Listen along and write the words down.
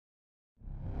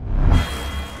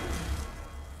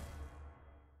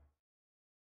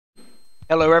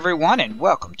Hello everyone and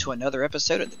welcome to another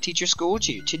episode of the Teacher Schooled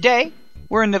You. Today,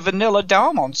 we're in the Vanilla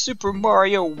Dome on Super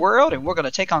Mario World and we're going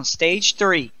to take on Stage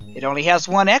 3. It only has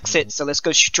one exit, so let's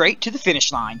go straight to the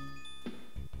finish line.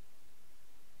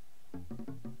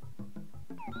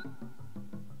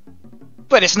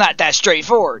 But it's not that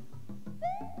straightforward.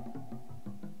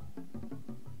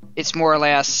 It's more or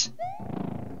less,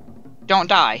 don't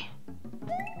die.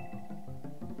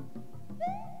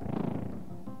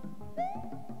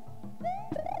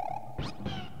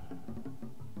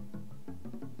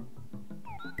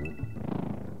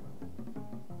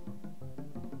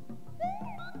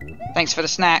 Thanks for the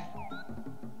snack.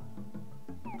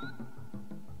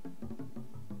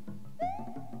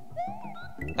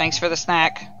 Thanks for the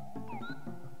snack.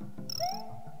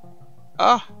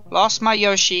 Oh, lost my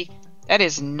Yoshi. That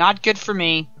is not good for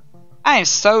me. I am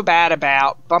so bad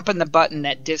about bumping the button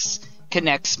that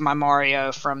disconnects my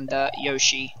Mario from the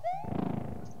Yoshi.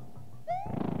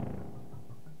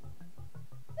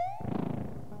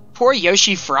 Poor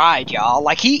Yoshi fried, y'all.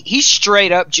 Like, he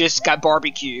straight up just got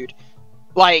barbecued.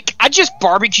 Like, I just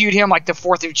barbecued him like the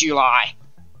 4th of July.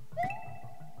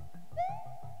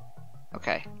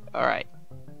 Okay, alright.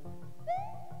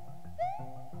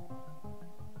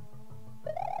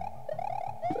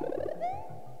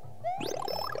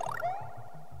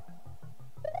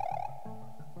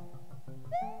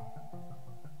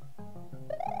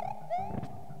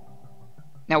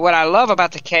 Now, what I love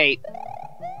about the cape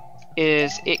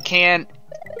is it can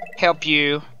help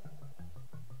you.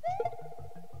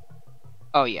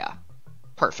 Oh yeah,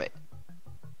 perfect.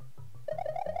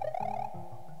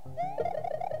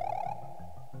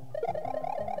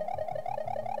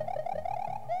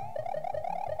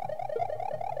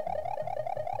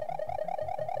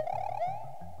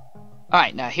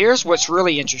 Alright, now here's what's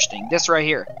really interesting. This right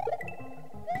here.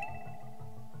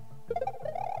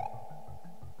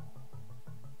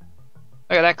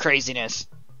 Look at that craziness.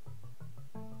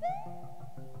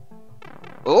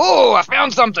 Oh, I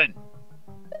found something!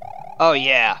 Oh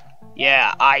yeah,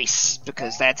 yeah, ice,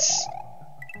 because that's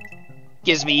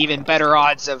gives me even better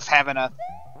odds of having a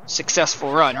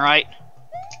successful run, right?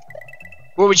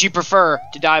 What would you prefer,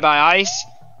 to die by ice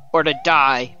or to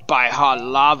die by hot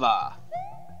lava?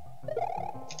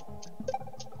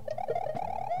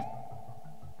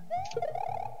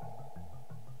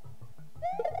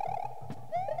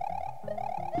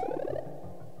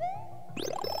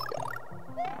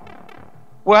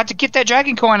 We'll have to get that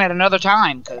dragon coin at another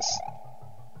time, because,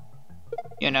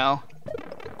 you know,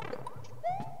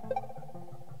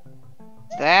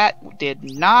 that did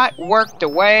not work the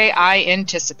way I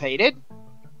anticipated.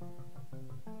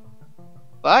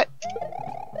 But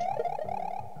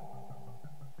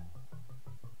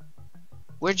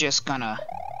we're just gonna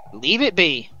leave it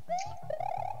be.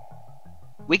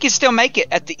 We can still make it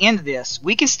at the end of this.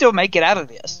 We can still make it out of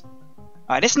this.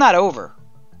 Alright, it's not over.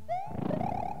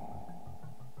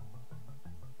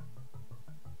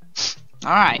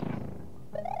 Alright.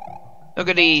 Look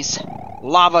at these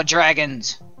lava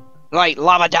dragons. Like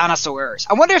lava dinosaurs.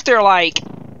 I wonder if they're like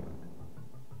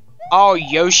all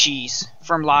Yoshis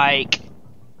from like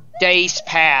days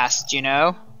past, you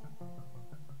know?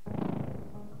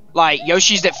 Like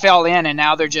Yoshis that fell in and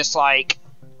now they're just like,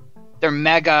 they're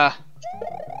mega.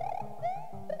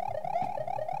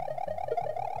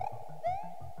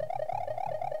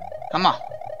 Come on.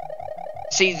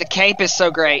 See, the cape is so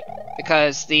great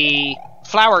because the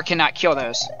flower cannot kill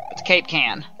those, but the cape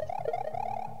can.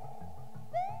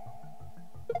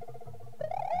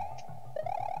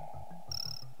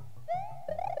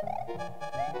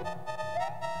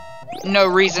 No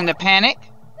reason to panic.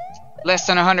 Less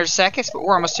than 100 seconds, but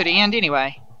we're almost to the end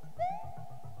anyway.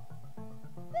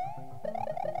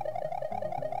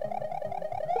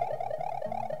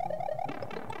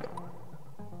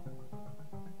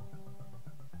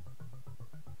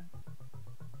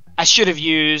 I should have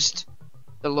used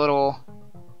the little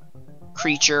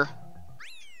creature,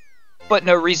 but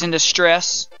no reason to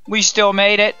stress. We still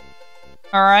made it.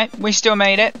 Alright, we still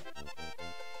made it.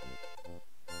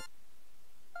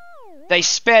 They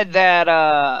sped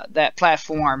that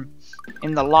platform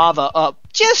in the lava up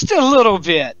just a little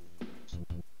bit.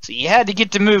 So you had to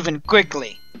get to moving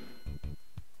quickly.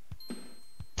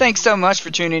 Thanks so much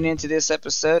for tuning into this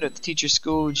episode of the Teacher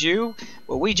Schooled You,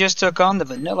 where we just took on the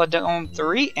Vanilla Dome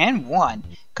 3 and 1.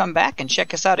 Come back and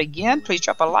check us out again. Please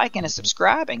drop a like and a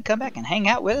subscribe, and come back and hang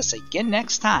out with us again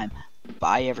next time.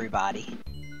 Bye, everybody.